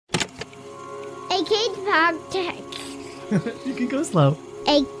A kids podcast. You can go slow.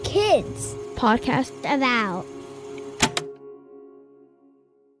 A kids podcast about.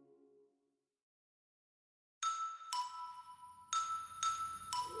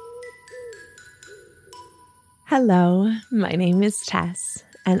 Hello, my name is Taes,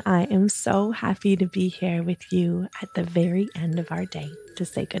 and I am so happy to be here with you at the very end of our day to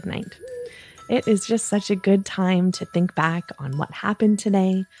say goodnight. It is just such a good time to think back on what happened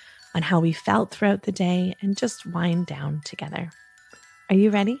today, on how we felt throughout the day, and just wind down together. Are you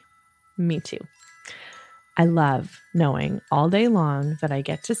ready? Me too. I love knowing all day long that I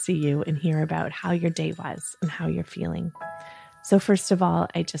get to see you and hear about how your day was and how you're feeling. So first of all,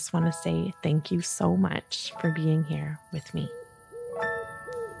 I just want to say thank you so much for being here with me.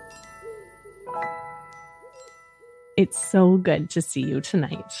 It's so good to see you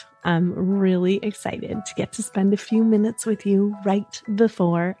tonight. I'm really excited to get to spend a few minutes with you right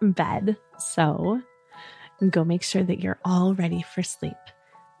before bed. So go make sure that you're all ready for sleep.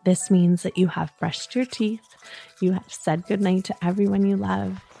 This means that you have brushed your teeth, you have said goodnight to everyone you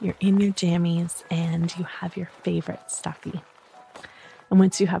love, you're in your jammies, and you have your favorite stuffy. And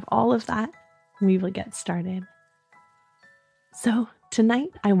once you have all of that, we will get started. So tonight,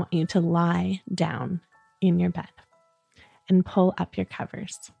 I want you to lie down in your bed and pull up your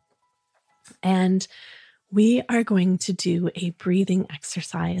covers. And we are going to do a breathing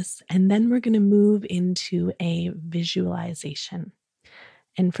exercise, and then we're going to move into a visualization.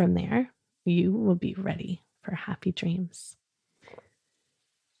 And from there, you will be ready for happy dreams.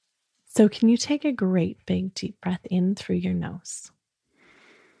 So can you take a great big deep breath in through your nose?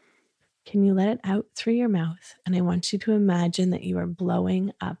 Can you let it out through your mouth? And I want you to imagine that you are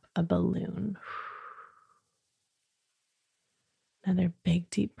blowing up a balloon. Another big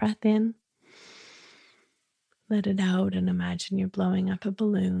deep breath in. Let it out and imagine you're blowing up a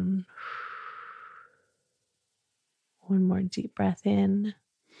balloon. One more deep breath in.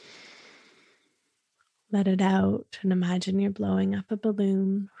 Let it out and imagine you're blowing up a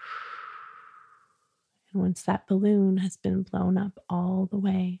balloon. And once that balloon has been blown up all the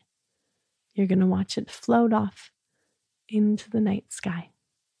way, you're going to watch it float off into the night sky.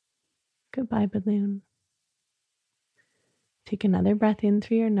 Goodbye, balloon. Take another breath in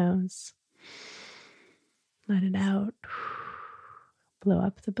through your nose. Let it out. Blow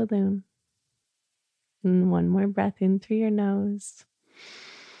up the balloon. And one more breath in through your nose.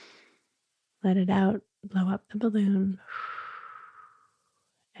 Let it out. Blow up the balloon.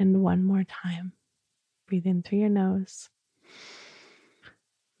 And one more time. Breathe in through your nose.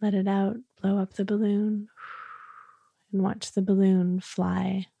 Let it out. Blow up the balloon. And watch the balloon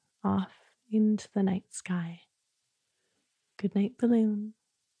fly off into the night sky. Good night, balloon.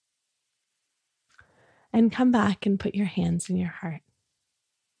 And come back and put your hands in your heart.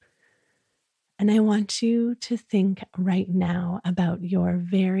 And I want you to think right now about your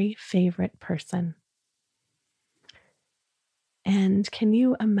very favorite person. And can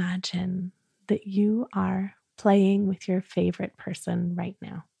you imagine that you are playing with your favorite person right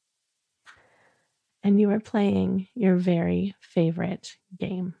now? And you are playing your very favorite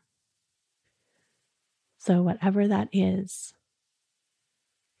game. So whatever that is,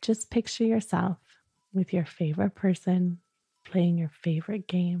 just picture yourself with your favorite person playing your favorite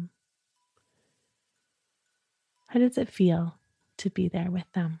game. How does it feel to be there with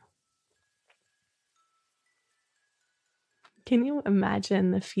them? Can you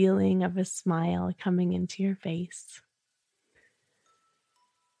imagine the feeling of a smile coming into your face?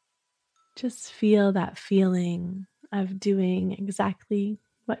 Just feel that feeling of doing exactly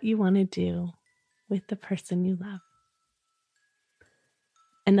what you want to do with the person you love.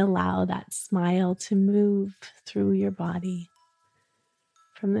 And allow that smile to move through your body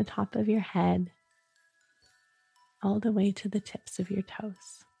from the top of your head all the way to the tips of your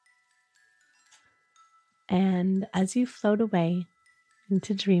toes. And as you float away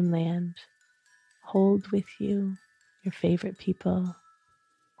into dreamland, hold with you your favorite people,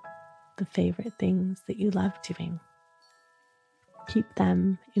 the favorite things that you love doing. Keep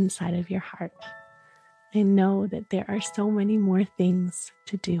them inside of your heart. And know that there are so many more things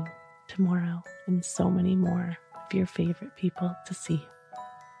to do tomorrow and so many more of your favorite people to see.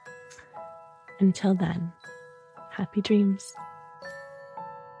 Until then, happy dreams.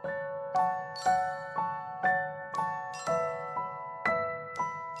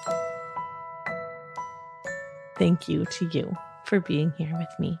 Thank you to you for being here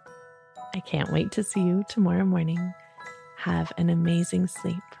with me. I can't wait to see you tomorrow morning. Have an amazing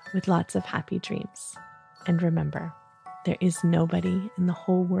sleep with lots of happy dreams. And remember, there is nobody in the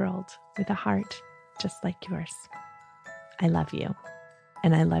whole world with a heart just like yours. I love you,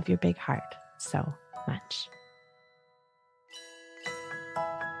 and I love your big heart so much.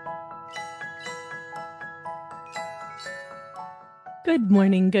 Good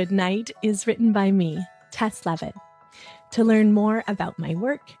Morning, Good Night is written by me, Taes Leavitt. To learn more about my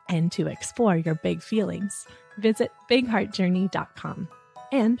work and to explore your big feelings, visit bigheartjourney.com.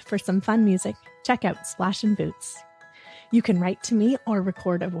 And for some fun music, check out Splash and Boots. You can write to me or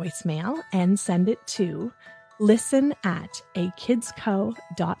record a voicemail and send it to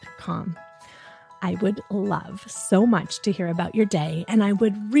listen@akidsco.com. I would love so much to hear about your day, and I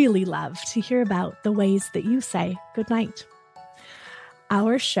would really love to hear about the ways that you say goodnight.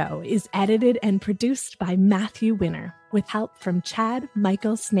 Our show is edited and produced by Matthew Winner, with help from Chad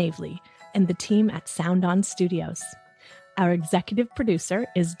Michael Snavely and the team at Sound On Studios. Our executive producer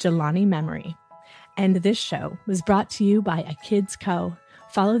is Jelani Memory. And this show was brought to you by A Kids Co.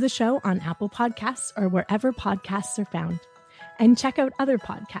 Follow the show on Apple Podcasts or wherever podcasts are found. And check out other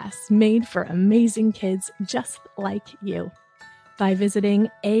podcasts made for amazing kids just like you by visiting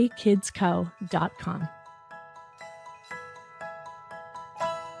akidsco.com.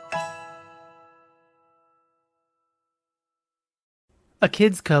 A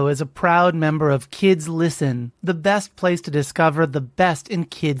Kids Co. is a proud member of Kids Listen, the best place to discover the best in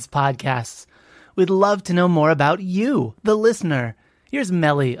kids podcasts. We'd love to know more about you, the listener. Here's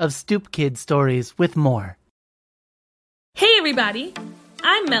Melly of Stoop Kids Stories with more. Hey everybody,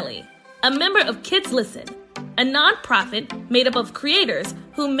 I'm Melly, a member of Kids Listen, a nonprofit made up of creators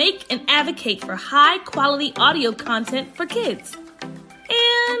who make and advocate for high-quality audio content for kids.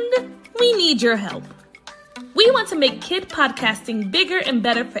 And we need your help. We want to make kid podcasting bigger and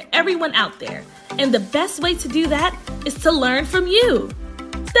better for everyone out there. And the best way to do that is to learn from you.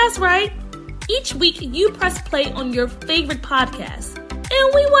 That's right. Each week you press play on your favorite podcast.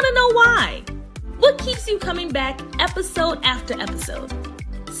 And we want to know why. What keeps you coming back episode after episode?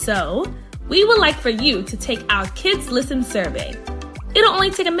 So, we would like for you to take our Kids Listen survey. It'll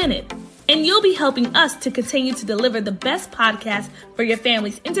only take a minute. And you'll be helping us to continue to deliver the best podcast for your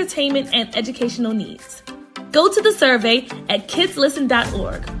family's entertainment and educational needs. Go to the survey at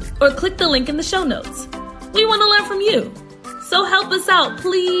kidslisten.org or click the link in the show notes. We want to learn from you. So help us out,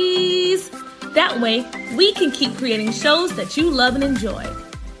 please. That way, we can keep creating shows that you love and enjoy.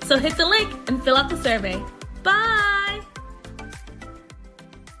 So hit the link and fill out the survey. Bye.